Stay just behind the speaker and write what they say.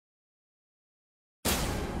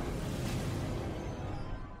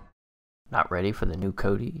Not ready for the new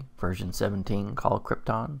Kodi version 17 called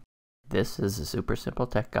Krypton? This is a super simple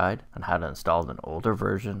tech guide on how to install an older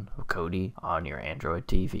version of Kodi on your Android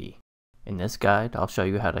TV. In this guide, I'll show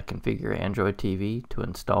you how to configure Android TV to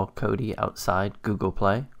install Kodi outside Google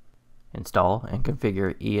Play, install and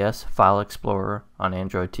configure ES File Explorer on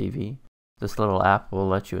Android TV. This little app will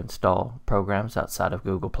let you install programs outside of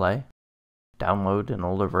Google Play, download an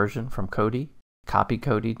older version from Kodi, copy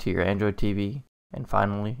Kodi to your Android TV, and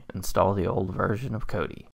finally install the old version of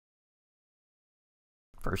Kodi.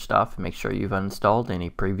 First off, make sure you've uninstalled any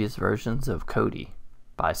previous versions of Kodi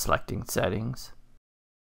by selecting Settings.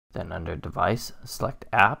 Then under Device, select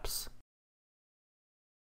Apps.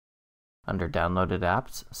 Under Downloaded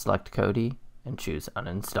Apps, select Kodi and choose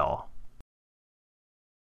Uninstall.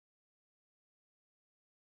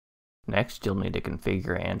 Next, you'll need to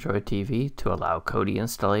configure Android TV to allow Kodi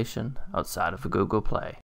installation outside of Google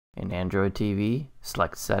Play. In Android TV,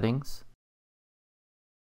 select Settings.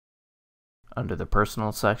 Under the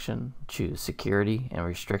Personal section, choose Security and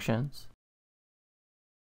Restrictions.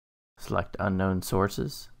 Select Unknown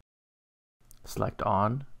Sources. Select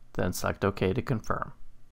On, then select OK to confirm.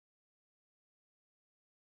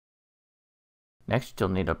 Next, you'll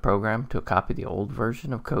need a program to copy the old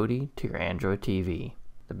version of Kodi to your Android TV.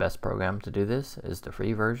 The best program to do this is the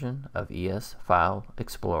free version of ES File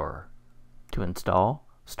Explorer. To install,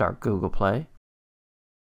 start Google Play.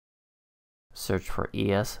 Search for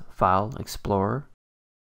ES File Explorer.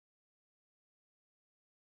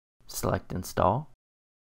 Select Install.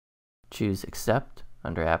 Choose Accept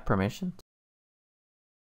under App Permissions.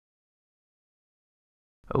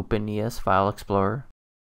 Open ES File Explorer.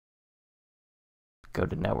 Go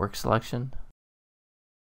to Network Selection.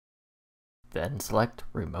 Then select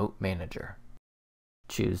Remote Manager.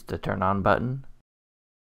 Choose the Turn On button.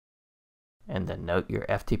 And then note your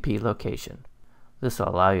FTP location. This will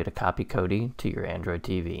allow you to copy Kodi to your Android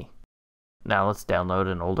TV. Now let's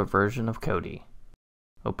download an older version of Kodi.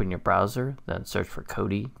 Open your browser, then search for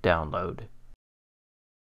Kodi Download.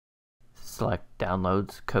 Select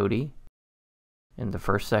Downloads Kodi. In the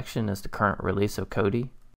first section is the current release of Kodi.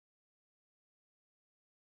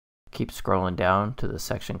 Keep scrolling down to the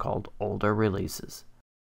section called Older Releases.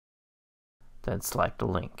 Then select a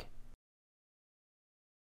link.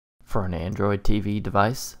 For an Android TV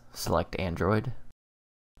device, select Android.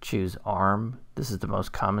 Choose ARM. This is the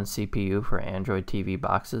most common CPU for Android TV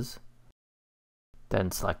boxes.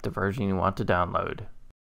 Then select the version you want to download.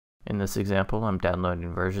 In this example, I'm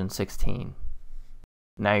downloading version 16.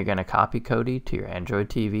 Now you're going to copy Kodi to your Android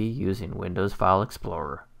TV using Windows File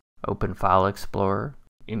Explorer. Open File Explorer.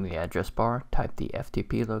 In the address bar, type the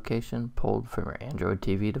FTP location pulled from your Android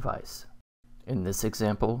TV device. In this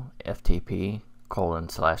example,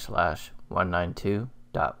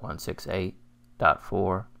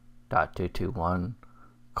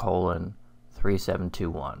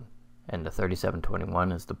 FTP://192.168.4.221:3721, and the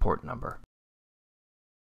 3721 is the port number.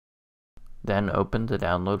 Then open the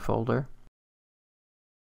download folder.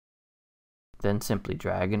 Then simply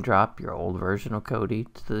drag and drop your old version of Kodi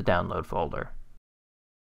to the download folder.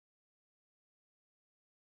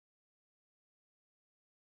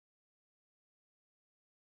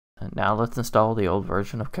 Now let's install the old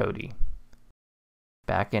version of Kodi.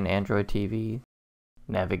 Back in Android TV,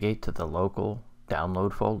 navigate to the local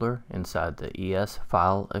download folder inside the ES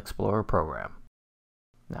File Explorer program.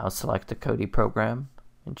 Now select the Kodi program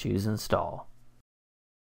and choose Install.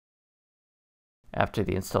 After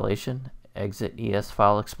the installation, exit ES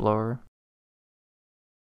File Explorer,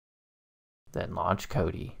 then launch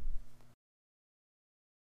Kodi.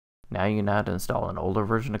 Now you know how to install an older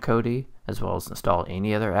version of Kodi, as well as install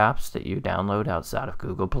any other apps that you download outside of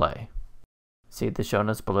Google Play. See the show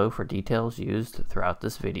notes below for details used throughout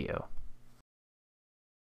this video.